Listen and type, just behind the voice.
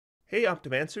Hey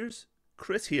Optimancers,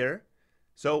 Chris here.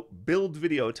 So, build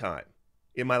video time.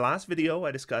 In my last video,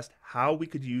 I discussed how we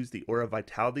could use the Aura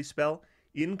Vitality spell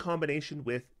in combination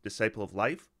with Disciple of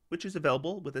Life, which is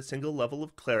available with a single level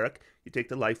of Cleric. You take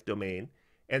the Life domain,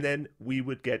 and then we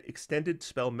would get extended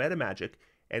spell meta magic,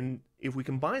 and if we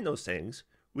combine those things,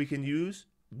 we can use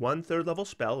one third level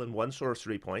spell and one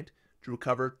sorcery point to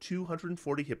recover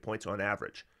 240 hit points on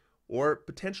average, or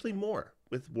potentially more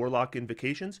with Warlock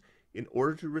invocations in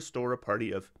order to restore a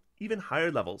party of even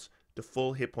higher levels to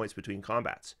full hit points between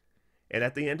combats. And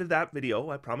at the end of that video,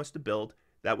 I promised a build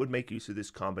that would make use of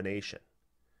this combination.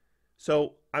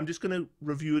 So I'm just going to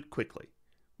review it quickly.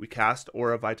 We cast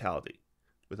Aura Vitality.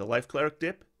 With a Life Cleric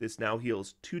dip, this now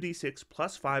heals 2d6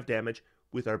 plus 5 damage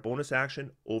with our bonus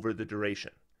action over the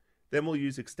duration. Then we'll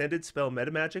use Extended Spell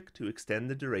Meta Magic to extend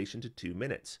the duration to 2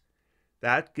 minutes.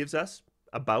 That gives us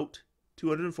about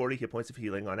 240 hit points of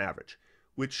healing on average,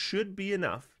 which should be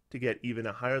enough to get even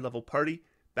a higher level party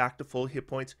back to full hit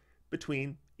points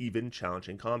between even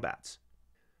challenging combats.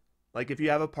 Like if you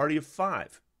have a party of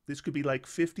 5, this could be like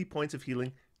 50 points of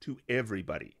healing to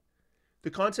everybody. The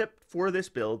concept for this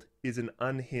build is an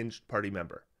unhinged party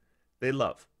member. They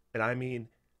love, and I mean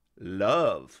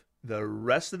love, the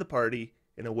rest of the party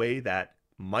in a way that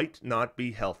might not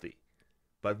be healthy,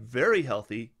 but very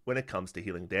healthy when it comes to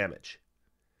healing damage.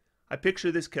 I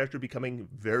picture this character becoming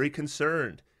very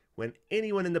concerned when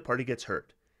anyone in the party gets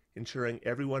hurt, ensuring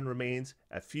everyone remains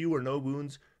at few or no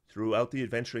wounds throughout the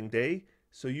adventuring day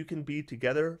so you can be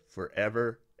together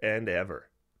forever and ever.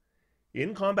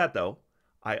 In combat though,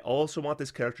 I also want this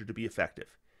character to be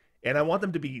effective, and I want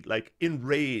them to be like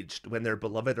enraged when their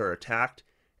beloved are attacked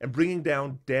and bringing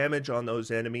down damage on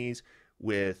those enemies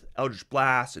with Eldritch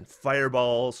Blasts and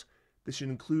Fireballs. This should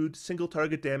include single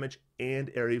target damage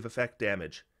and area of effect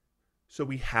damage, so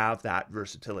we have that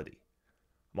versatility.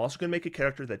 I'm also going to make a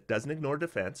character that doesn't ignore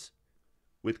defense,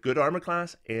 with good armor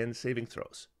class and saving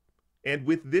throws. And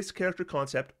with this character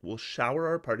concept, we'll shower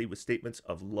our party with statements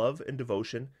of love and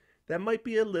devotion that might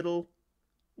be a little,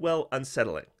 well,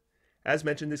 unsettling. As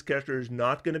mentioned, this character is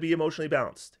not going to be emotionally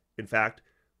balanced. In fact,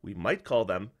 we might call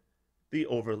them the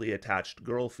overly attached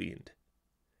girl fiend.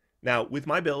 Now, with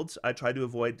my builds, I try to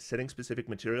avoid setting specific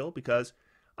material because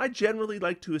I generally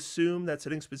like to assume that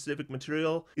setting specific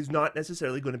material is not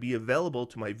necessarily going to be available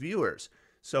to my viewers,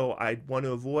 so I want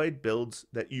to avoid builds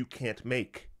that you can't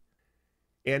make.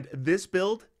 And this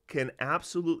build can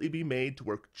absolutely be made to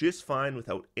work just fine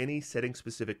without any setting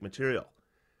specific material.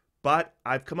 But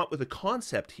I've come up with a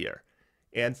concept here,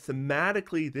 and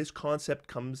thematically this concept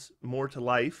comes more to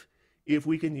life if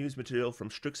we can use material from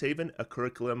Strixhaven, a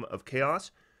curriculum of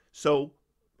chaos. So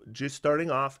just starting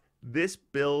off, this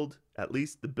build, at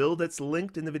least the build that's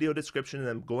linked in the video description and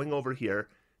I'm going over here,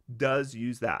 does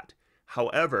use that.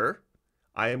 However,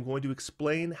 I am going to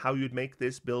explain how you'd make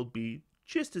this build be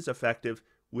just as effective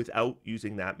without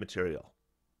using that material.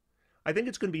 I think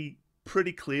it's going to be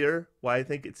pretty clear why I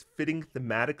think it's fitting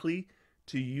thematically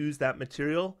to use that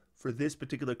material for this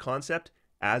particular concept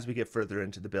as we get further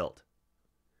into the build.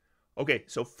 Okay,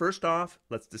 so first off,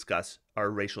 let's discuss our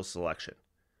racial selection.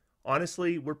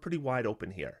 Honestly, we're pretty wide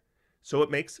open here, so it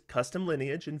makes custom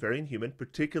lineage and variant human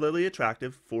particularly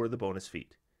attractive for the bonus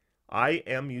feat. I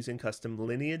am using custom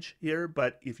lineage here,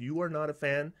 but if you are not a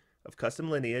fan of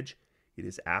custom lineage, it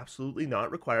is absolutely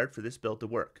not required for this build to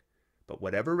work. But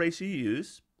whatever race you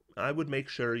use, I would make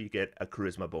sure you get a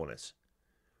charisma bonus.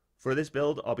 For this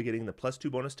build, I'll be getting the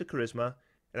 +2 bonus to charisma,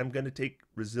 and I'm going to take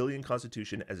resilient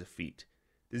constitution as a feat.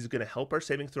 This is going to help our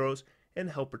saving throws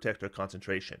and help protect our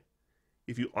concentration.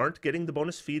 If you aren't getting the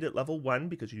bonus feat at level 1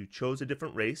 because you chose a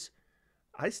different race,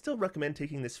 I still recommend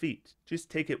taking this feat. Just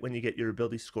take it when you get your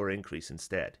ability score increase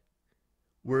instead.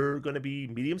 We're going to be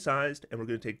medium-sized, and we're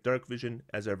going to take Dark Vision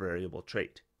as our variable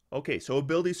trait. Okay, so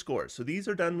ability scores. So these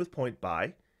are done with point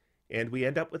buy, and we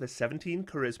end up with a 17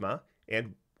 charisma,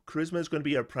 and charisma is going to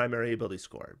be our primary ability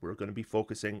score. We're going to be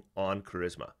focusing on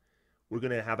charisma. We're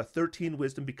going to have a 13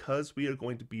 wisdom because we are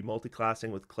going to be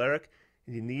multiclassing with cleric,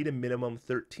 and you need a minimum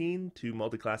 13 to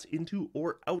multiclass into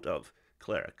or out of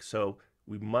cleric, so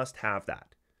we must have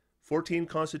that. 14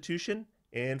 constitution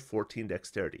and 14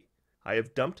 dexterity. I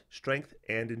have dumped strength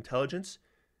and intelligence.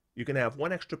 You can have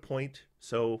one extra point,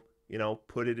 so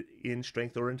put it in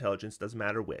strength or intelligence, doesn't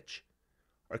matter which.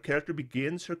 Our character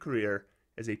begins her career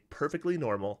as a perfectly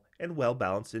normal and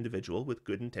well-balanced individual with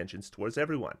good intentions towards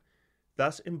everyone,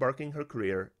 thus embarking her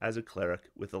career as a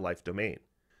cleric with a life domain.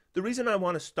 The reason I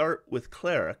want to start with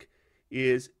cleric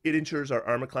is it ensures our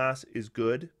armor class is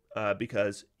good,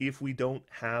 because if we don't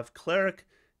have cleric,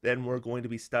 then we're going to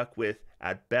be stuck with,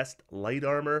 at best, light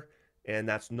armor, and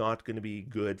that's not going to be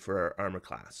good for our armor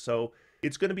class. So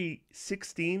it's going to be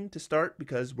 16 to start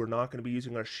because we're not going to be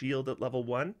using our shield at level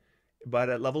 1. But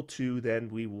at level 2, then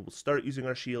we will start using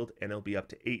our shield and it'll be up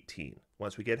to 18.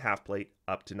 Once we get half plate,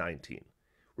 up to 19.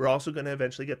 We're also going to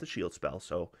eventually get the shield spell,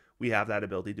 so we have that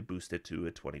ability to boost it to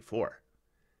a 24.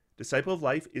 Disciple of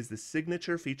Life is the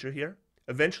signature feature here.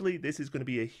 Eventually, this is going to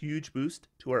be a huge boost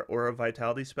to our Aura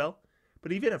Vitality spell,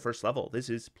 but even at first level, this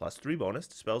is +3 bonus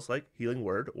to spells like Healing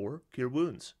Word or Cure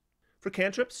Wounds. For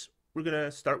cantrips, we're going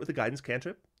to start with a Guidance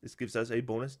cantrip. This gives us a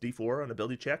bonus D4 on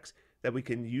ability checks that we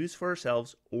can use for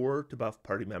ourselves or to buff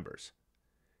party members.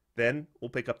 Then we'll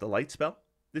pick up the Light spell.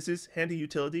 This is handy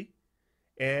utility.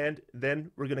 And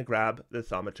then we're going to grab the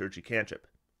Thaumaturgy cantrip.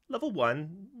 Level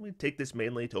 1, we take this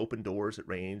mainly to open doors at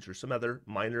range or some other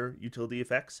minor utility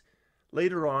effects.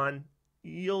 Later on,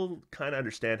 you'll kind of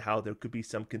understand how there could be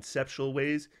some conceptual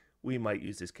ways we might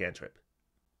use this cantrip.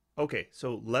 Okay,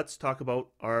 so let's talk about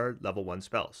our level 1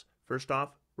 spells. First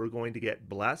off, we're going to get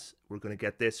Bless. We're going to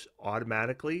get this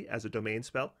automatically as a domain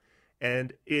spell,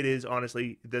 and it is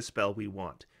honestly the spell we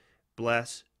want.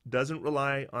 Bless doesn't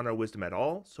rely on our wisdom at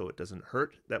all, so it doesn't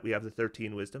hurt that we have the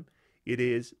 13 wisdom. It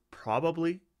is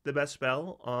probably the best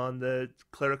spell on the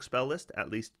cleric spell list,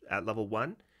 at least at level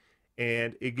 1,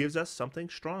 and it gives us something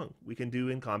strong we can do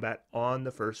in combat on the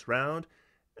first round,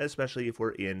 especially if we're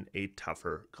in a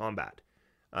tougher combat.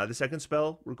 The second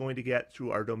spell we're going to get through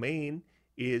our domain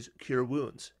is Cure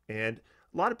Wounds, and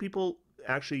a lot of people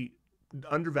actually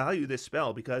undervalue this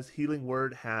spell because Healing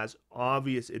Word has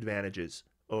obvious advantages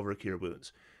over Cure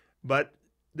Wounds. But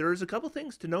there's a couple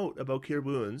things to note about Cure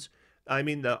Wounds. I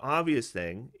mean, the obvious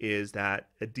thing is that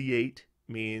a D8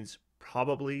 means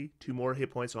probably 2 more hit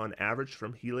points on average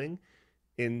from healing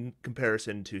in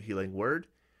comparison to Healing Word.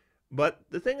 But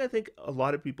the thing I think a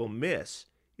lot of people miss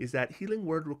is that Healing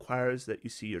Word requires that you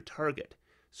see your target.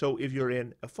 So if you're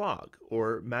in a fog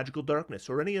or magical darkness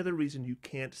or any other reason you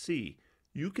can't see,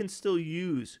 you can still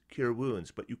use Cure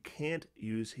Wounds, but you can't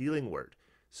use Healing Word.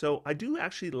 So I do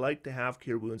actually like to have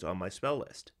Cure Wounds on my spell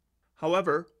list.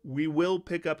 However, we will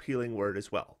pick up Healing Word as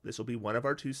well. This will be one of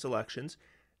our 2 selections.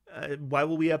 Why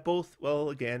will we have both? Well,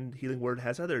 again, Healing Word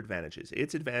has other advantages.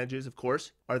 Its advantages, of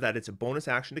course, are that it's a bonus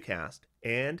action to cast,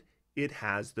 and it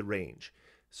has the range.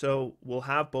 So we'll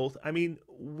have both. I mean,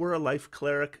 we're a life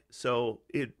cleric, so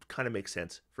it kind of makes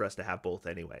sense for us to have both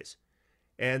anyways.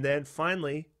 And then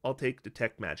finally, I'll take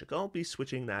Detect Magic. I'll be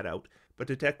switching that out, but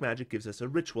Detect Magic gives us a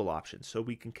ritual option, so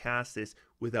we can cast this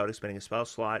without expending a spell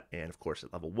slot, and of course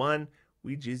at level 1,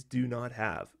 we just do not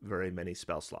have very many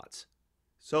spell slots.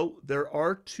 So there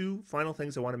are 2 final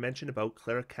things I want to mention about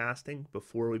cleric casting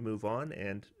before we move on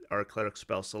and our cleric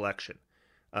spell selection.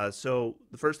 So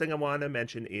the first thing I want to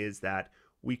mention is that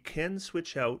we can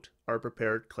switch out our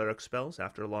prepared cleric spells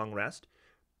after a long rest.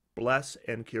 Bless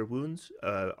and Cure Wounds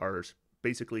are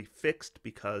basically fixed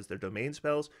because they're domain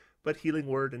spells, but Healing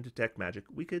Word and Detect Magic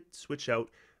we could switch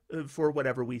out for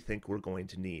whatever we think we're going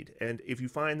to need. And if you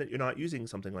find that you're not using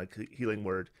something like Healing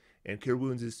Word and Cure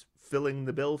Wounds is filling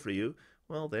the bill for you,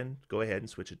 well then go ahead and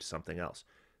switch it to something else.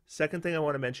 Second thing I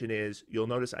want to mention is you'll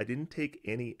notice I didn't take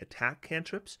any attack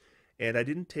cantrips, and I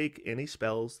didn't take any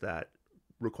spells that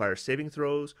require saving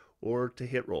throws or to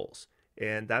hit rolls.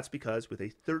 And that's because with a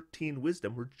 13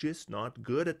 wisdom, we're just not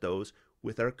good at those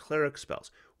with our cleric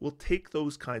spells. We'll take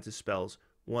those kinds of spells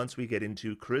once we get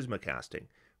into charisma casting.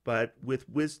 But with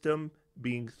wisdom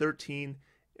being 13,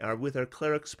 with our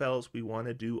cleric spells, we want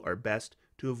to do our best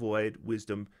to avoid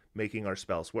wisdom making our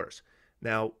spells worse.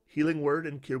 Now, Healing Word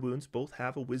and Cure Wounds both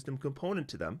have a wisdom component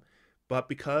to them, but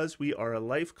because we are a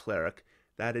life cleric,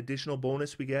 that additional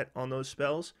bonus we get on those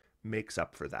spells makes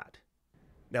up for that.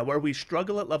 Now, where we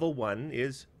struggle at level 1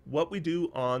 is what we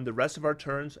do on the rest of our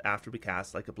turns after we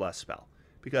cast like a Bless spell,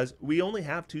 because we only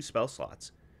have 2 spell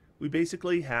slots. We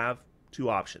basically have 2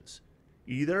 options.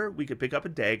 Either we could pick up a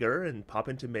dagger and pop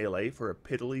into melee for a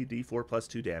piddly d4 plus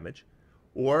 2 damage,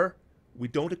 or we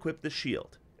don't equip the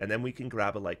shield, and then we can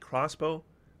grab a light crossbow,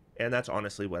 and that's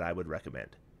honestly what I would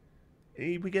recommend.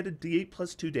 We get a d8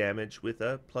 plus 2 damage with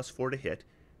a plus 4 to hit.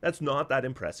 That's not that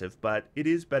impressive, but it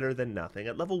is better than nothing.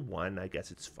 At level 1, I guess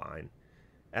it's fine.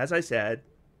 As I said,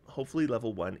 hopefully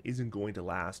level 1 isn't going to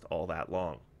last all that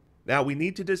long. Now, we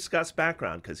need to discuss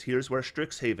background, because here's where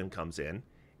Strixhaven comes in,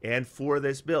 and for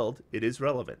this build, it is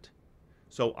relevant.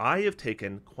 So I have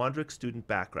taken Quandrix student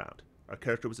background. Our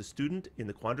character was a student in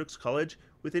the Quandrix College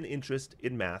with an interest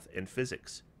in math and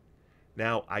physics.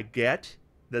 Now, I get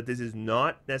that this is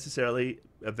not necessarily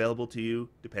available to you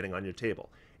depending on your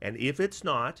table. And if it's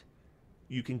not,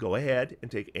 you can go ahead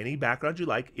and take any background you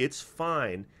like. It's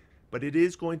fine. but it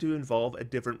is going to involve a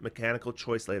different mechanical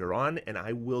choice later on, and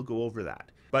I will go over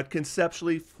that. But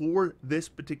conceptually, for this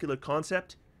particular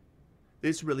concept,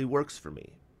 this really works for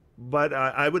me. But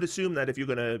I would assume that if you're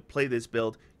going to play this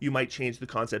build, you might change the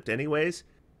concept anyways.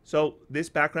 So this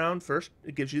background, first,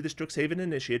 it gives you the Strixhaven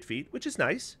Initiate feat, which is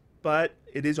nice, but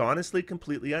it is honestly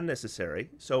completely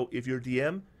unnecessary. So if your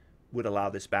DM would allow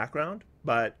this background,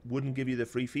 but wouldn't give you the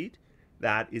free feat,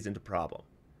 that isn't a problem.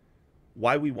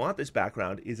 Why we want this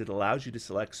background is it allows you to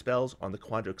select spells on the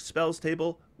Quandrix spells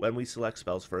table when we select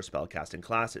spells for our spellcasting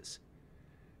classes.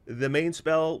 The main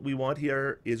spell we want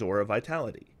here is Aura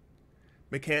Vitality.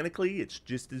 Mechanically, it's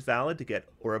just as valid to get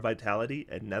Aura Vitality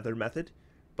another method,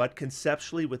 but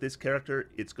conceptually with this character,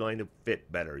 it's going to fit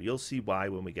better. You'll see why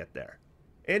when we get there.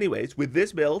 Anyways, with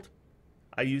this build,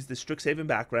 I use the Strixhaven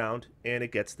background, and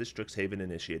it gets the Strixhaven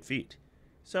Initiate feat.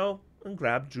 So, I'll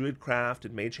grab Druidcraft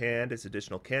and Mage Hand as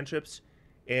additional cantrips,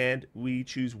 and we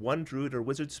choose one Druid or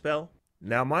Wizard spell.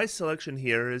 Now my selection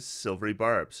here is Silvery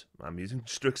Barbs. I'm using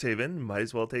Strixhaven, might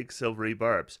as well take Silvery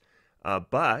Barbs.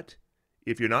 But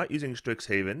if you're not using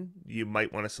Strixhaven, you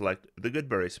might want to select the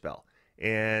Goodberry spell.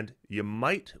 And you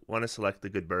might want to select the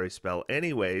Goodberry spell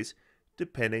anyways,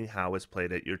 depending how it's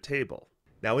played at your table.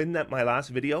 Now in my last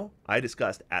video, I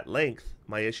discussed at length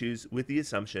my issues with the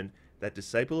assumption that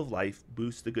Disciple of Life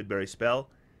boosts the Goodberry spell.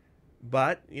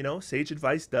 But, sage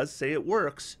advice does say it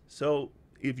works, so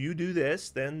if you do this,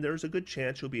 then there's a good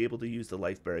chance you'll be able to use the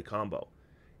Lifeberry combo.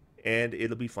 And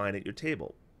it'll be fine at your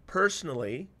table.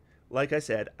 Personally, like I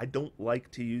said, I don't like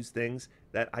to use things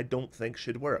that I don't think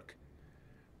should work.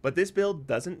 But this build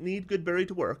doesn't need Goodberry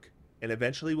to work, and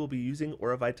eventually we'll be using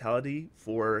Aura Vitality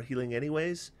for healing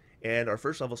anyways, and our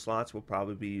first level slots we'll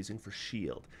probably be using for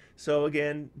shield. So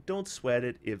again, don't sweat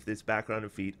it if this background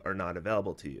and feat are not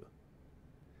available to you.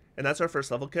 And that's our first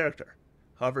level character.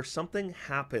 However, something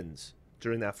happens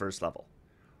during that first level.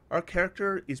 Our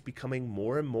character is becoming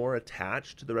more and more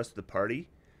attached to the rest of the party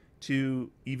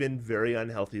to even very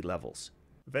unhealthy levels.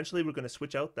 Eventually we're going to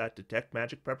switch out that Detect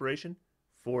Magic preparation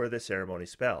for the Ceremony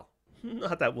spell.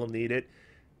 Not that we'll need it.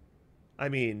 I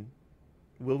mean,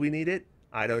 will we need it?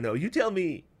 I don't know. You tell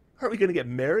me. Are we going to get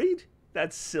married?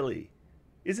 That's silly,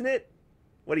 isn't it?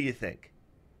 What do you think?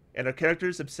 And our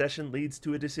character's obsession leads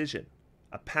to a decision.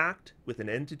 A pact with an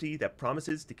entity that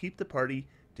promises to keep the party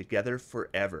together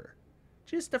forever.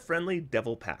 Just a friendly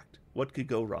devil pact. What could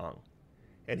go wrong?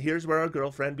 And here's where our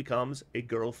girlfriend becomes a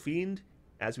girl fiend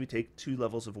as we take 2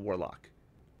 levels of Warlock.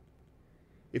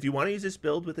 If you want to use this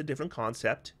build with a different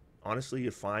concept, honestly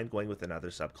you're fine going with another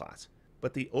subclass.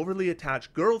 But the overly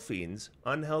attached girl fiend's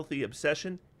unhealthy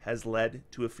obsession has led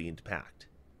to a fiend pact.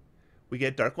 We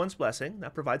get Dark One's Blessing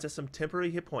that provides us some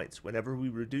temporary hit points whenever we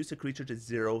reduce a creature to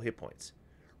 0 hit points.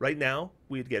 Right now,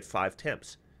 we'd get 5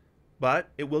 temps, but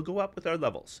it will go up with our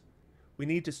levels. We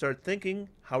need to start thinking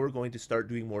how we're going to start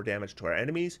doing more damage to our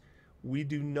enemies. We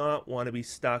do not want to be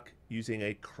stuck using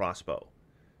a crossbow.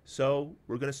 So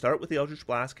we're going to start with the Eldritch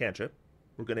Blast cantrip.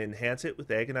 We're going to enhance it with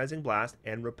Agonizing Blast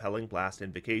and Repelling Blast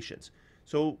invocations.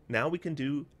 So now we can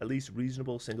do at least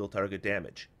reasonable single target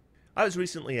damage. I was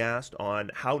recently asked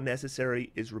on how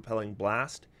necessary is Repelling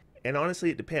Blast, and honestly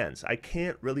it depends. I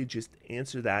can't really just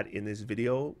answer that in this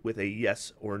video with a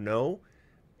yes or no.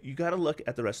 You got to look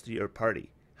at the rest of your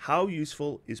party. How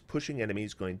useful is pushing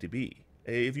enemies going to be?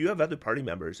 If you have other party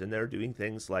members and they're doing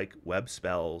things like web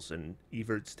spells and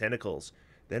Evert's Tentacles,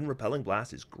 then Repelling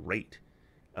Blast is great.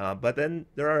 But then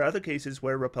there are other cases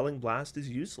where Repelling Blast is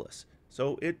useless.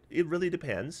 So it really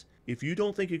depends. If you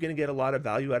don't think you're going to get a lot of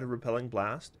value out of Repelling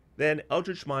Blast, then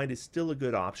Eldritch Mind is still a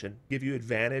good option, give you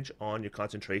advantage on your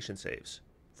concentration saves.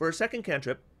 For our second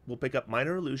cantrip, we'll pick up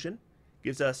Minor Illusion,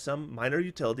 gives us some minor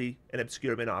utility and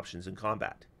obscurement options in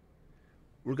combat.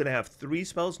 We're going to have 3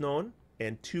 spells known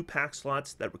and 2 pack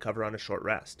slots that recover on a short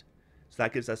rest. So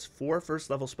that gives us 4 first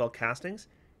level spell castings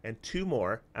and 2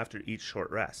 more after each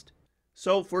short rest.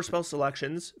 So for spell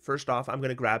selections, first off I'm going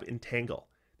to grab Entangle.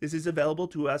 This is available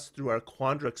to us through our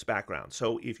Quandrix background,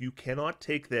 so if you cannot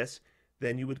take this,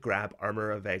 then you would grab Armor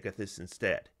of Agathis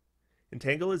instead.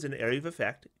 Entangle is an area of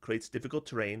effect, it creates difficult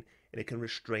terrain, and it can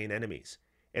restrain enemies.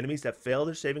 Enemies that fail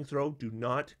their saving throw do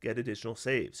not get additional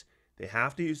saves. They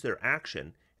have to use their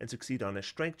action and succeed on a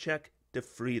strength check to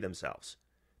free themselves.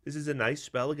 This is a nice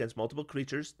spell against multiple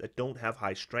creatures that don't have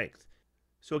high strength.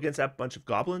 So against that bunch of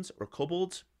goblins or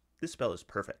kobolds, this spell is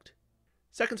perfect.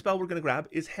 Second spell we're going to grab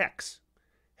is Hex.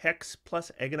 Hex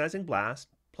plus Agonizing Blast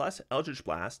plus Eldritch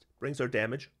Blast brings our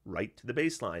damage right to the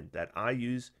baseline that I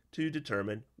use to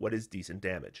determine what is decent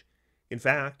damage. In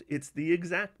fact, it's the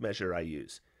exact measure I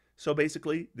use. So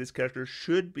basically, this character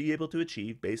should be able to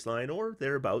achieve baseline or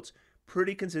thereabouts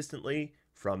pretty consistently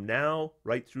from now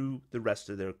right through the rest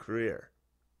of their career.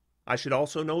 I should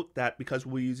also note that because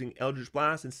we're using Eldritch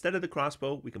Blast instead of the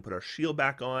crossbow, we can put our shield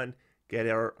back on, get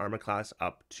our armor class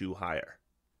up to higher.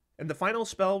 And the final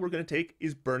spell we're going to take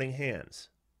is Burning Hands.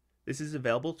 This is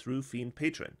available through Fiend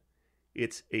Patron.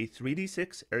 It's a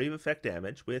 3d6 area of effect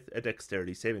damage with a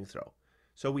dexterity saving throw.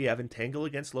 So we have Entangle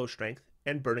against low strength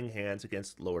and Burning Hands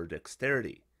against lower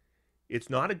dexterity.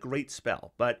 It's not a great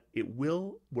spell, but it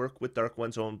will work with Dark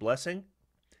One's Own Blessing,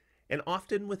 and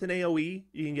often with an AoE,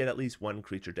 you can get at least one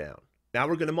creature down. Now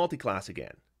we're going to multi-class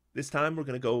again. This time we're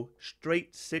going to go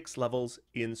straight 6 levels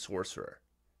in Sorcerer.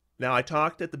 Now I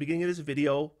talked at the beginning of this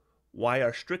video why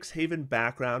our Strixhaven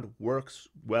background works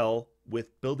well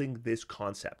with building this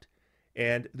concept.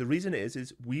 And the reason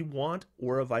is we want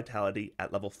Aura Vitality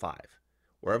at level 5.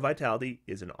 Aura Vitality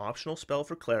is an optional spell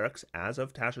for clerics as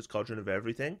of Tasha's Cauldron of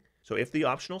Everything. So if the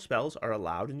optional spells are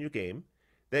allowed in your game,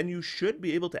 then you should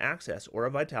be able to access Aura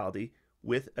Vitality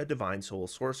with a Divine Soul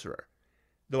Sorcerer.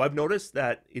 Though I've noticed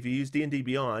that if you use D&D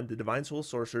Beyond, the Divine Soul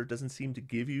Sorcerer doesn't seem to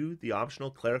give you the optional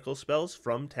clerical spells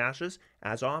from Tasha's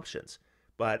as options.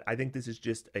 But I think this is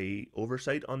just an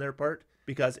oversight on their part,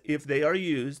 because if they are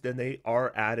used, then they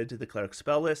are added to the cleric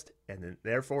spell list, and then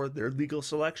therefore they're legal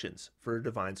selections for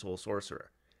Divine Soul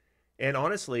Sorcerer. And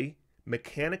honestly,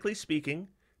 mechanically speaking,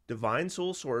 Divine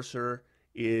Soul Sorcerer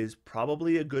is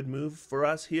probably a good move for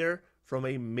us here from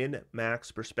a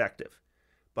min-max perspective.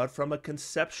 But from a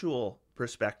conceptual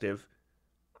perspective,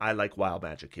 I like Wild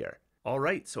Magic here.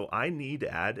 Alright, so I need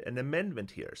to add an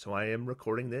amendment here. So I am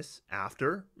recording this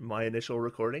after my initial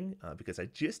recording because I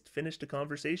just finished a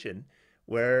conversation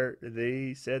where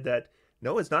they said that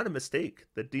no, it's not a mistake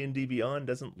that D&D Beyond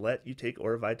doesn't let you take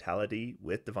Aura Vitality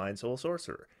with Divine Soul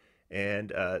Sorcerer.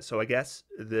 And so I guess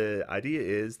the idea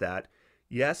is that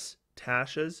yes,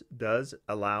 Tasha's does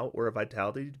allow Aura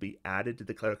Vitality to be added to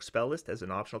the cleric spell list as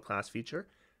an optional class feature,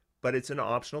 but it's an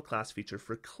optional class feature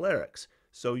for clerics,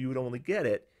 so you would only get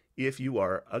it if you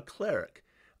are a cleric.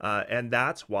 And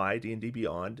that's why D&D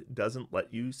Beyond doesn't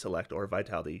let you select Aura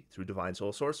Vitality through Divine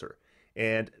Soul Sorcerer.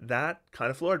 And that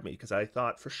kind of floored me, because I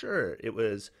thought for sure it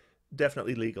was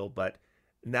definitely legal, but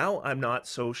now I'm not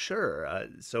so sure.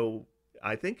 So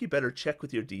I think you better check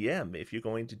with your DM if you're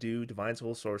going to do Divine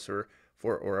Soul Sorcerer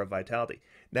for Aura Vitality.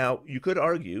 Now, you could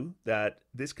argue that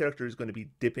this character is going to be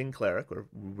dipping cleric, or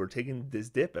we're taking this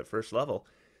dip at first level,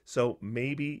 so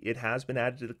maybe it has been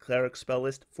added to the cleric spell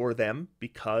list for them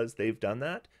because they've done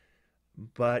that.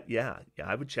 But yeah,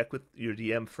 I would check with your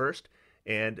DM first.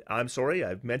 And I'm sorry,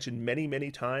 I've mentioned many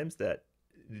times that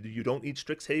you don't need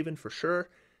Strixhaven for sure.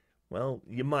 Well,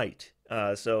 you might.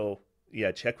 So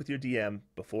yeah, check with your DM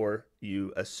before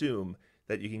you assume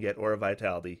that you can get Aura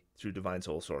Vitality through Divine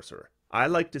Soul Sorcerer. I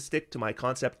like to stick to my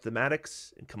concept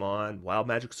thematics, and come on, Wild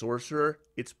Magic Sorcerer,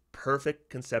 it's perfect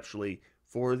conceptually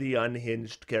for the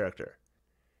unhinged character.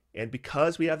 And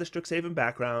because we have the Strixhaven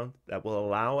background that will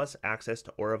allow us access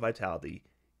to Aura Vitality,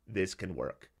 this can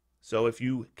work. So if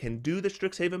you can do the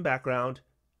Strixhaven background,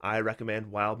 I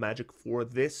recommend Wild Magic for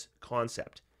this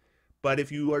concept. But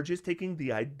if you are just taking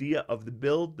the idea of the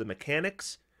build, the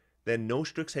mechanics, then no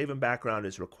Strixhaven background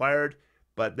is required.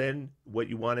 But then what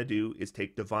you want to do is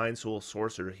take Divine Soul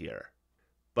Sorcerer here.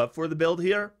 But for the build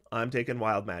here, I'm taking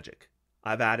Wild Magic.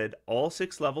 I've added all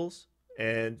 6 levels,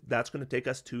 and that's going to take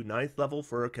us to 9th level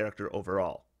for a character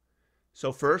overall.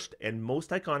 So first, and most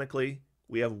iconically,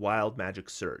 we have Wild Magic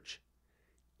Surge.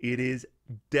 It is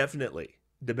definitely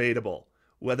debatable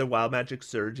whether Wild Magic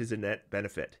Surge is a net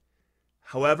benefit.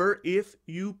 However, if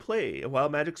you play a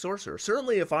Wild Magic Sorcerer,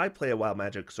 certainly if I play a Wild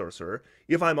Magic Sorcerer,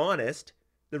 if I'm honest,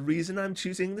 the reason I'm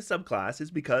choosing the subclass is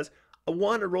because I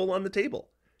want to roll on the table,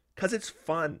 because it's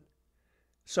fun.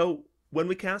 So when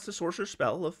we cast a sorcerer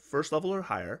spell of 1st level or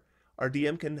higher, our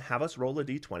DM can have us roll a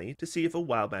d20 to see if a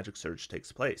Wild Magic Surge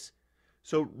takes place.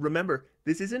 So remember,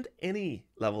 this isn't any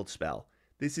leveled spell.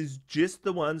 This is just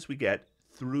the ones we get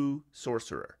through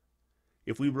Sorcerer.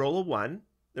 If we roll a 1,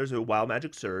 there's a Wild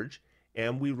Magic Surge,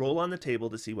 and we roll on the table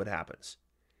to see what happens.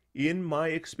 In my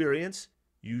experience,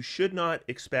 you should not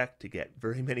expect to get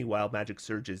very many Wild Magic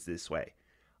Surges this way.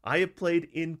 I have played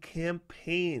in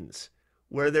campaigns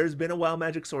where there's been a Wild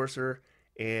Magic Sorcerer,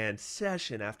 and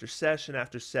session after session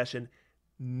after session,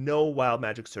 no Wild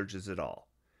Magic Surges at all.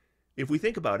 If we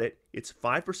think about it, it's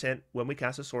 5% when we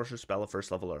cast a sorcerer spell of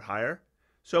 1st level or higher.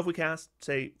 So if we cast,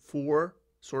 say, 4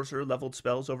 sorcerer leveled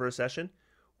spells over a session,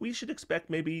 we should expect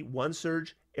maybe 1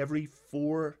 surge every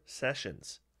 4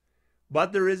 sessions.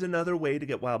 But there is another way to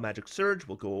get Wild Magic Surge.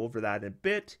 We'll go over that in a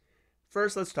bit.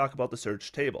 First, let's talk about the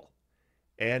Surge table.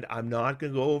 And I'm not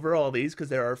going to go over all these because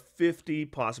there are 50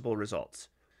 possible results.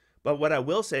 But what I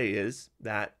will say is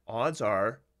that odds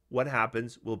are what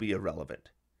happens will be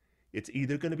irrelevant. It's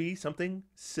either going to be something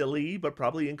silly but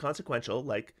probably inconsequential,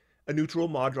 like a neutral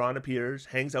Modron appears,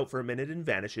 hangs out for a minute, and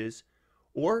vanishes,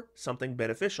 or something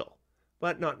beneficial,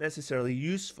 but not necessarily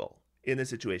useful in the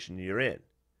situation you're in.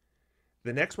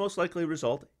 The next most likely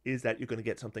result is that you're going to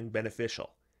get something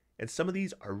beneficial, and some of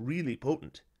these are really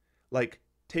potent, like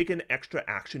take an extra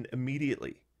action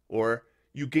immediately, or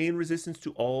you gain resistance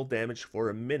to all damage for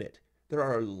a minute. There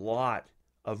are a lot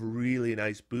of really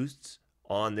nice boosts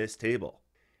on this table.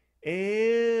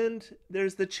 And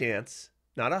there's the chance,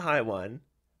 not a high one,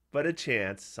 but a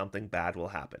chance something bad will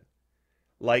happen.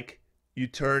 Like you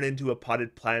turn into a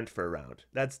potted plant for a round.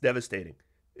 That's devastating.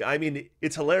 I mean,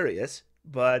 it's hilarious,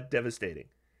 but devastating.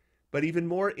 But even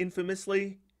more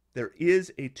infamously, there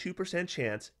is a 2%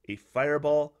 chance a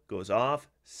fireball goes off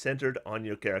centered on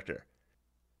your character.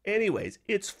 Anyways,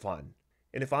 it's fun.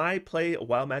 And if I play a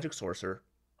wild magic sorcerer,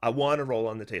 I want to roll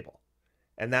on the table.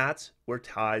 And that's where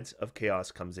Tides of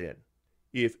Chaos comes in.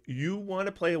 If you want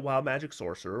to play a wild magic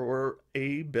sorcerer or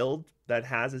a build that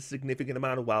has a significant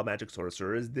amount of wild magic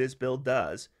sorcerer, as this build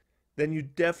does, then you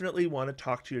definitely want to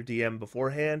talk to your DM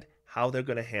beforehand how they're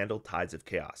going to handle Tides of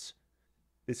Chaos.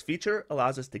 This feature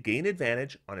allows us to gain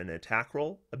advantage on an attack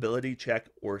roll, ability check,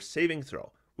 or saving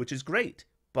throw, which is great,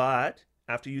 but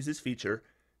after you use this feature,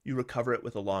 you recover it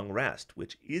with a long rest,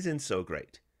 which isn't so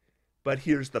great. But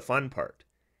here's the fun part.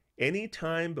 Any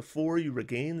time before you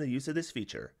regain the use of this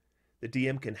feature, the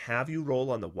DM can have you roll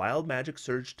on the Wild Magic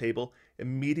Surge table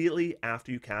immediately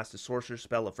after you cast a sorcerer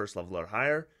spell of first level or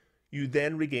higher. You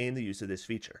then regain the use of this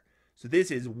feature. So this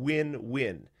is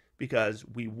win-win, because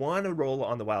we want to roll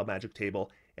on the Wild Magic table,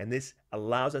 and this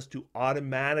allows us to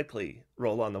automatically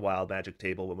roll on the Wild Magic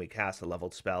table when we cast a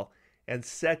leveled spell. And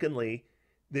secondly,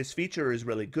 this feature is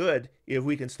really good if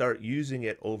we can start using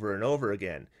it over and over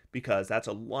again, because that's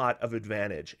a lot of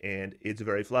advantage and it's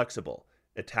very flexible.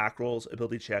 Attack rolls,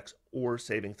 ability checks, or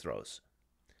saving throws.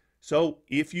 So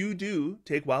if you do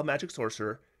take Wild Magic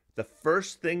Sorcerer, the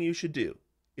first thing you should do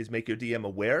is make your DM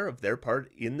aware of their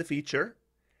part in the feature.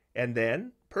 And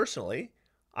then, personally,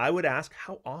 I would ask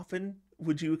how often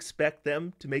would you expect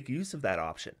them to make use of that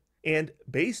option? And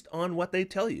based on what they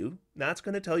tell you, that's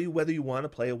going to tell you whether you want to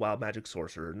play a Wild Magic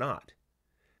Sorcerer or not.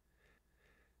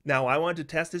 Now, I wanted to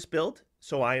test this build,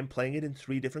 so I am playing it in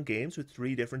 3 different games with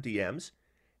 3 different DMs.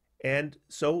 And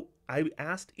so I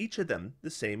asked each of them the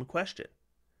same question.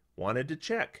 Wanted to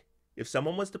check if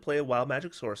someone was to play a Wild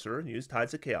Magic Sorcerer and use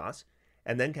Tides of Chaos,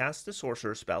 and then cast a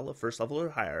sorcerer spell of first level or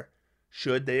higher,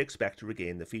 should they expect to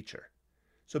regain the feature?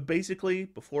 So basically,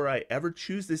 before I ever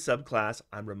choose this subclass,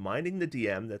 I'm reminding the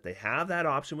DM that they have that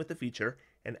option with the feature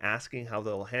and asking how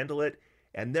they'll handle it,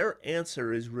 and their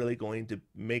answer is really going to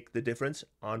make the difference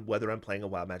on whether I'm playing a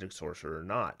Wild Magic Sorcerer or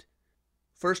not.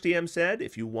 First DM said,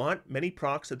 if you want many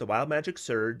procs at the Wild Magic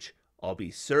Surge, I'll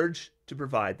be surged to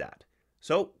provide that.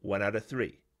 So 1 out of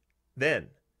 3. Then,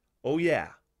 oh yeah,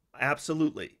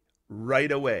 absolutely,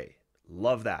 right away,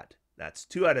 love that. That's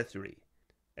 2 out of 3.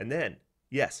 And then,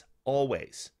 yes,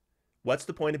 always. What's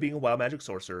the point of being a Wild Magic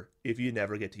Sorcerer if you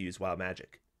never get to use Wild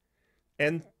Magic?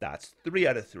 And that's 3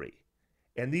 out of 3.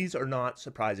 And these are not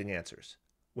surprising answers.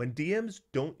 When DMs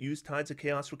don't use Tides of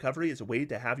Chaos Recovery as a way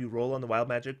to have you roll on the Wild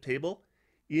Magic table,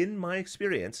 in my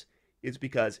experience, it's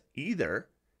because either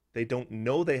they don't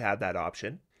know they have that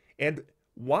option, and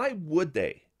why would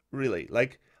they, really?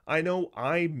 Like, I know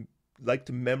I like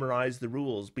to memorize the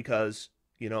rules because,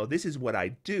 this is what I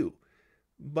do.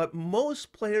 But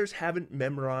most players haven't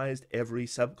memorized every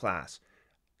subclass.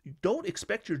 You don't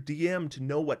expect your DM to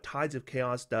know what Tides of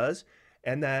Chaos does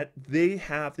and that they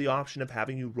have the option of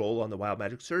having you roll on the Wild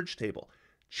Magic Surge table.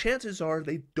 Chances are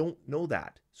they don't know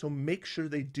that, so make sure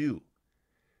they do.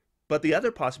 But the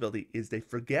other possibility is they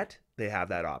forget they have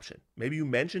that option. Maybe you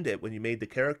mentioned it when you made the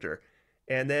character,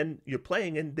 and then you're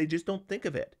playing and they just don't think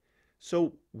of it.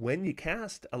 So when you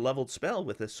cast a leveled spell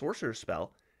with a sorcerer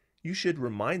spell, you should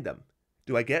remind them,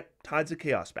 do I get Tides of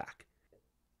Chaos back?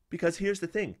 Because here's the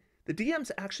thing, the DMs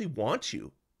actually want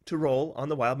you to roll on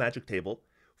the Wild Magic table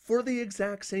for the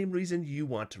exact same reason you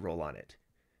want to roll on it.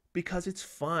 Because it's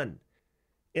fun.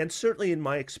 And certainly in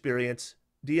my experience,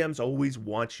 DMs always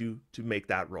want you to make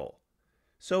that roll.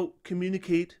 So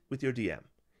communicate with your DM.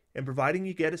 And providing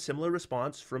you get a similar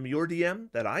response from your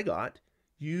DM that I got,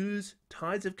 use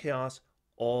Tides of Chaos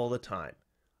all the time.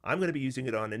 I'm going to be using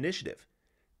it on initiative.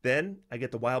 Then I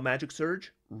get the Wild Magic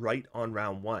Surge right on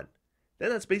round 1. Then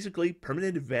that's basically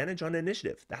permanent advantage on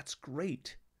initiative. That's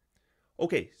great.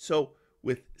 Okay, so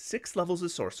with 6 levels of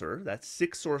Sorcerer, that's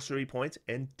 6 sorcery points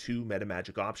and 2 meta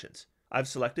magic options. I've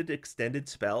selected Extended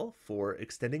Spell for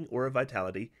extending Aura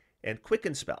Vitality and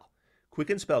Quicken Spell.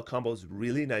 Quicken Spell combos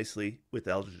really nicely with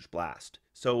Eldritch Blast.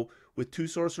 So with 2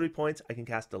 sorcery points, I can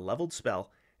cast a leveled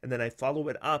spell, and then I follow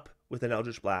it up with an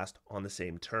Eldritch Blast on the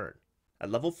same turn. At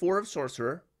level 4 of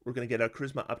Sorcerer, we're going to get our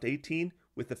Charisma up to 18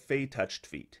 with the Fey Touched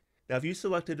feat. Now if you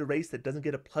selected a race that doesn't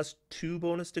get a +2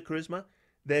 bonus to Charisma,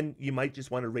 then you might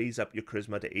just want to raise up your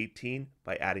Charisma to 18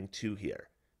 by adding 2 here.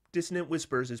 Dissonant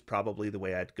Whispers is probably the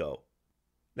way I'd go.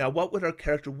 Now what would our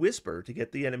character whisper to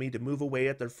get the enemy to move away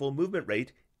at their full movement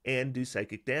rate and do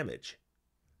psychic damage?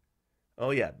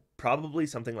 Oh yeah, probably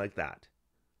something like that.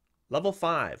 Level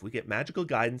 5, we get Magical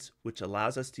Guidance, which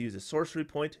allows us to use a sorcery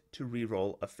point to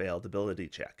reroll a failed ability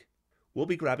check. We'll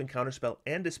be grabbing Counterspell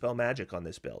and Dispel Magic on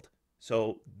this build,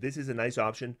 so this is a nice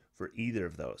option for either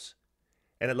of those.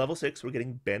 And at level 6, we're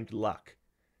getting Bend Luck.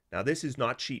 Now this is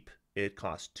not cheap. It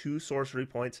costs 2 sorcery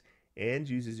points and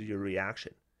uses your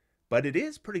reaction. But it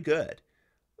is pretty good.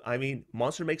 I mean,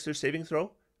 monster makes their saving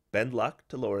throw, Bend Luck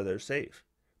to lower their save.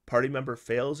 Party member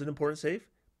fails an important save,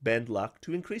 Bend Luck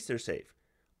to increase their save.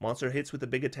 Monster hits with a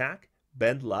big attack,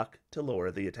 Bend Luck to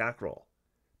lower the attack roll.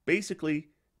 Basically,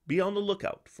 be on the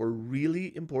lookout for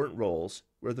really important rolls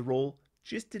where the roll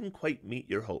just didn't quite meet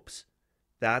your hopes.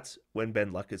 That's when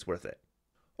Bend Luck is worth it.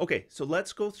 Okay, so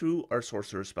let's go through our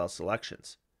sorcerer spell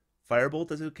selections.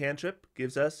 Firebolt as a cantrip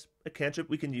gives us a cantrip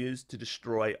we can use to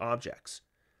destroy objects.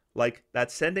 Like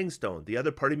that sending stone the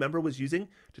other party member was using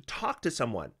to talk to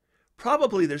someone.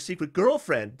 Probably their secret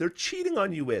girlfriend they're cheating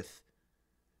on you with.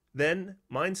 Then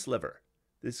Mind Sliver.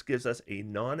 This gives us a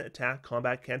non-attack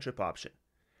combat cantrip option.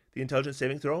 The intelligence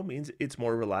saving throw means it's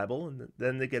more reliable, and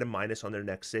then they get a minus on their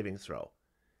next saving throw.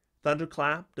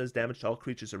 Thunderclap does damage to all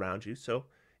creatures around you, so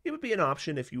it would be an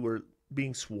option if you were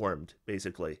being swarmed,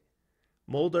 basically.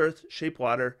 Mold Earth, Shape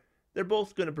Water, they're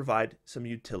both going to provide some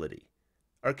utility.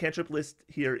 Our cantrip list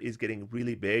here is getting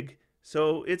really big,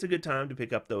 so it's a good time to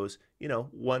pick up those,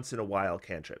 once in a while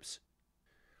cantrips.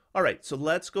 Alright, so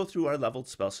let's go through our leveled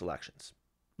spell selections.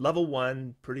 Level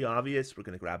 1, pretty obvious, we're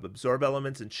going to grab Absorb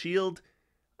Elements and Shield.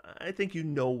 I think you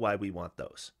know why we want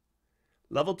those.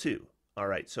 Level 2,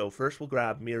 alright, so first we'll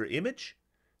grab Mirror Image,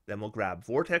 then we'll grab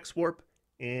Vortex Warp,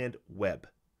 and Web.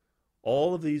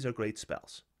 All of these are great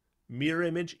spells. Mirror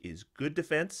Image is good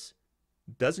defense,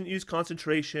 doesn't use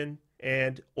concentration,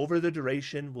 and over the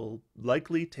duration will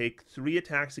likely take 3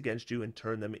 attacks against you and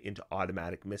turn them into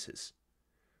automatic misses.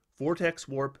 Vortex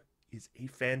Warp is a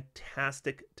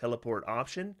fantastic teleport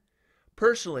option.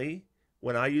 Personally,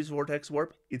 when I use Vortex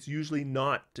Warp, it's usually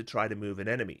not to try to move an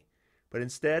enemy, but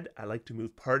instead I like to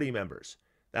move party members.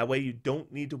 That way you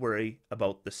don't need to worry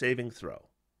about the saving throw.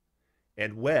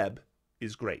 And Web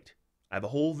is great. I have a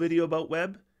whole video about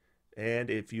Web, and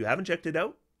if you haven't checked it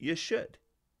out, you should.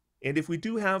 And if we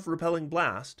do have Repelling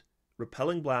Blast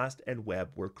and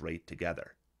Web work great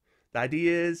together. The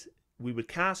idea is we would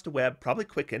cast a web, probably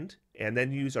quickened, and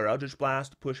then use our Eldritch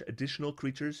Blast to push additional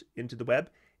creatures into the web,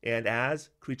 and as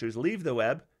creatures leave the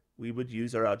web, we would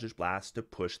use our Eldritch Blast to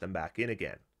push them back in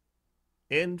again.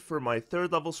 And for my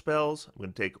 3rd level spells, I'm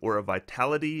going to take Aura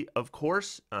Vitality, of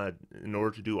course, in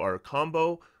order to do our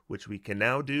combo, which we can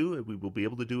now do. We will be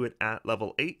able to do it at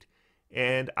level 8.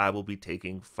 And I will be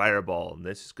taking Fireball, and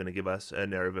this is going to give us a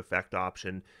narrative effect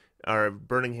option. Our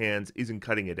Burning Hands isn't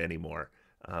cutting it anymore,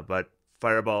 but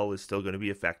Fireball is still going to be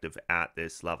effective at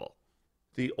this level.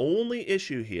 The only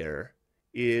issue here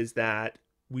is that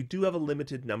we do have a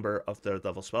limited number of 3rd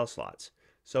level spell slots.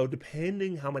 So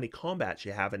depending how many combats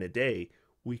you have in a day,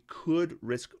 we could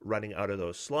risk running out of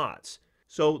those slots.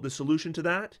 So the solution to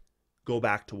that, go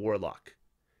back to Warlock.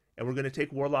 And we're going to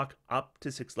take Warlock up to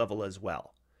 6th level as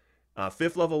well.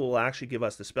 5th level will actually give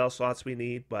us the spell slots we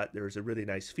need, but there's a really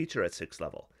nice feature at 6th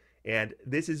level. And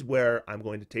this is where I'm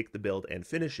going to take the build and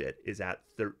finish it, is at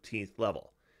 13th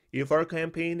level. If our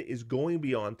campaign is going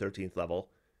beyond 13th level,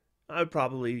 I would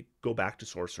probably go back to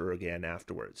Sorcerer again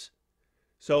afterwards.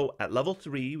 So at level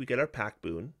 3, we get our Pact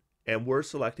boon, and we're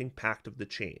selecting Pact of the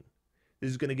Chain. This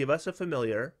is going to give us a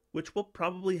familiar, which will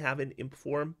probably have an imp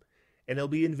form, and it'll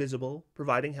be invisible,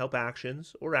 providing help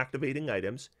actions or activating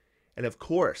items, and of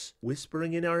course,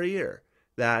 whispering in our ear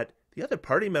that the other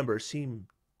party members seem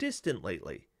distant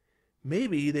lately.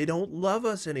 Maybe they don't love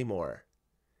us anymore.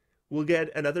 We'll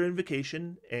get another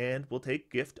invocation, and we'll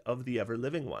take Gift of the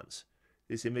Ever-Living Ones.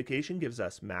 This invocation gives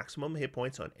us maximum hit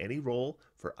points on any roll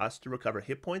for us to recover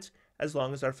hit points as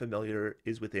long as our familiar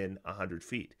is within 100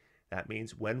 feet. That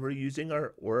means when we're using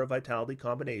our Aura Vitality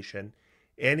combination,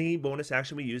 any bonus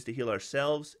action we use to heal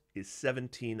ourselves is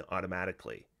 17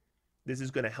 automatically. This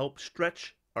is going to help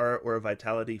stretch our Aura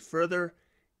Vitality further,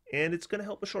 and it's going to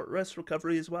help a short rest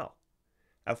recovery as well.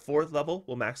 At 4th level,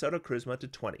 we'll max out our Charisma to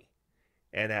 20.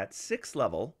 And at 6th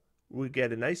level, we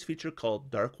get a nice feature called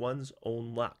Dark One's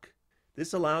Own Luck.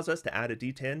 This allows us to add a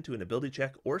d10 to an ability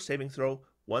check or saving throw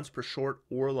once per short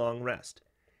or long rest.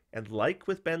 And like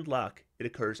with Bend Luck, it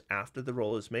occurs after the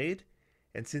roll is made,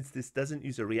 and since this doesn't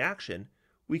use a reaction,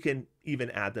 we can even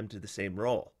add them to the same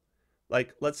roll.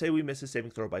 Like, let's say we miss a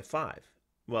saving throw by 5.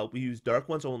 Well, we use Dark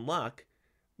One's Own Luck,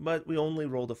 but we only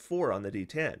rolled a 4 on the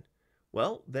d10.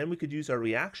 Well, then we could use our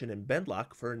reaction and Bend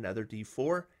Luck for another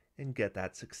d4 and get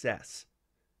that success.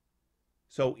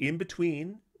 So in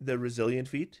between the Resilient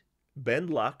feat, Bend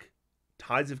Luck,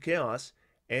 Tides of Chaos,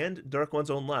 and Dark One's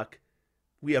Own Luck,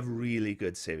 we have really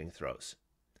good saving throws.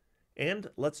 And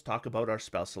let's talk about our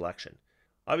spell selection.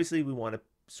 Obviously, we want to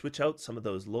switch out some of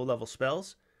those low-level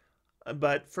spells,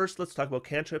 but first let's talk about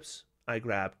cantrips. I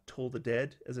grabbed Toll the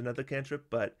Dead as another cantrip,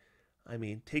 but I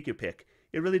mean, take your pick.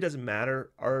 It really doesn't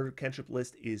matter. Our cantrip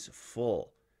list is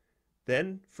full.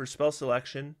 Then for spell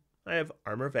selection, I have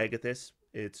Armor of Agathis.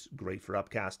 It's great for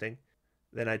upcasting.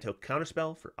 Then I took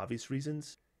Counterspell for obvious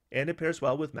reasons, and it pairs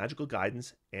well with Magical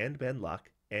Guidance and Bend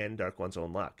Luck and Dark One's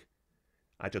Own Luck.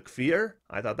 I took Fear.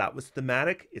 I thought that was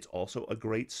thematic. It's also a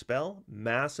great spell.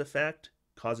 Mass effect,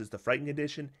 causes the frightened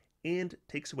condition, and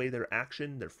takes away their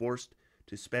action. They're forced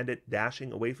to spend it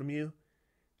dashing away from you.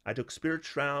 I took Spirit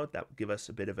Shroud. That would give us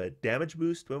a bit of a damage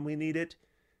boost when we need it.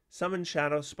 Summon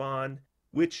Shadow Spawn,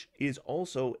 which is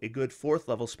also a good 4th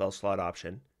level spell slot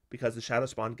option because the Shadow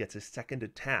Spawn gets a second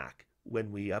attack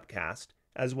when we upcast,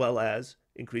 as well as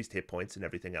increased hit points and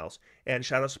everything else. And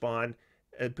Shadow Spawn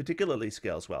particularly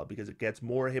scales well because it gets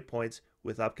more hit points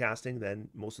with upcasting than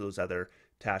most of those other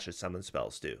Tasha summon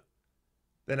spells do.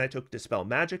 Then I took Dispel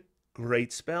Magic.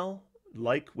 Great spell.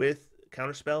 Like with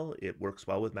Counterspell, it works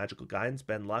well with Magical Guidance,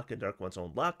 Bend Luck, and Dark One's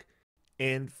Own Luck.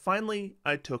 And finally,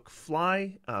 I took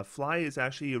Fly. Fly is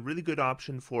actually a really good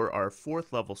option for our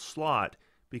 4th level slot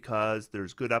because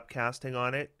there's good upcasting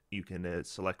on it. You can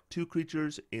select 2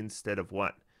 creatures instead of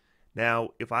 1. Now,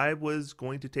 if I was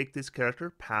going to take this character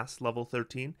past level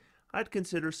 13, I'd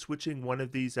consider switching one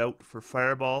of these out for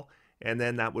Fireball, and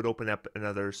then that would open up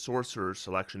another Sorcerer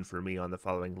selection for me on the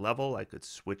following level. I could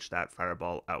switch that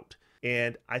Fireball out.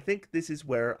 And I think this is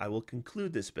where I will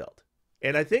conclude this build.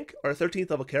 And I think our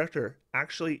 13th level character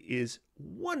actually is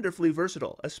wonderfully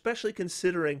versatile, especially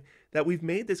considering that we've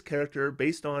made this character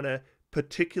based on a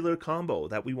particular combo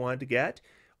that we wanted to get.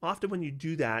 Often when you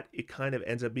do that, it kind of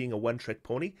ends up being a one-trick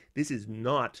pony. This is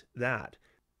not that.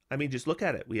 I mean, just look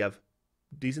at it. We have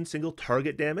decent single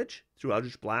target damage through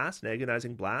Eldritch Blast and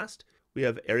Agonizing Blast. We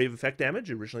have area of effect damage,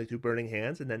 originally through Burning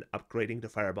Hands and then upgrading to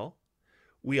Fireball.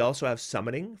 We also have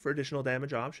summoning for additional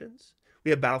damage options. We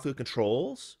have battlefield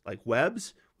controls like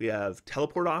webs. We have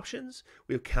teleport options.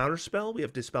 We have counterspell. We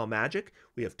have dispel magic.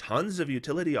 We have tons of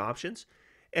utility options.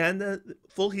 And the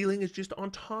full healing is just on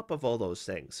top of all those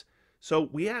things. So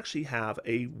we actually have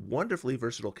a wonderfully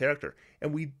versatile character.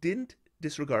 And we didn't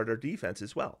disregard our defense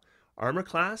as well. Armor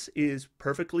class is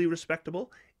perfectly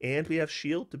respectable. And we have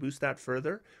shield to boost that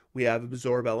further. We have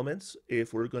absorb elements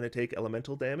if we're going to take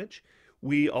elemental damage.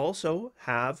 We also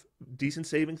have decent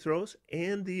saving throws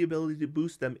and the ability to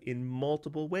boost them in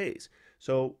multiple ways.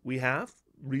 So we have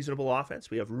reasonable offense,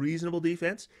 we have reasonable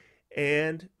defense,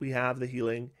 and we have the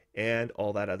healing and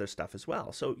all that other stuff as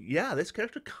well. So yeah, this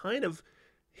character kind of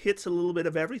hits a little bit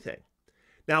of everything.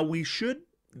 Now we should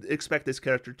expect this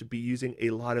character to be using a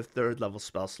lot of 3rd level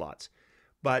spell slots.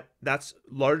 But that's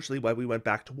largely why we went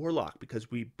back to Warlock, because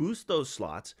we boost those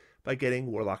slots by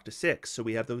getting Warlock to 6. So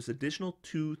we have those additional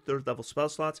 2 3rd level spell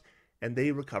slots, and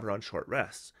they recover on short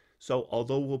rests. So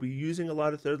although we'll be using a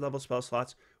lot of 3rd level spell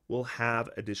slots, we'll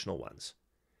have additional ones.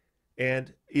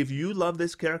 And if you love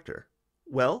this character,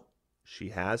 well, she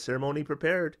has ceremony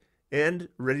prepared and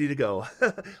ready to go.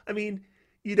 I mean,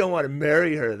 you don't want to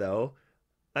marry her, though.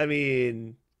 I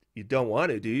mean, you don't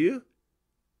want to, do you?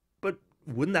 But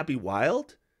wouldn't that be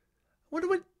wild? I wonder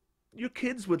what your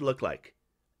kids would look like.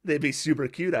 They'd be super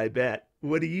cute, I bet.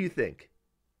 What do you think?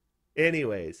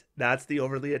 Anyways, that's the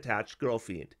overly attached girl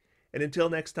fiend. And until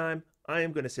next time, I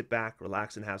am going to sit back,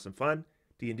 relax, and have some fun.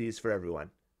 D&D is for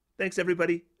everyone. Thanks,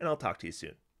 everybody, and I'll talk to you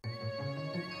soon.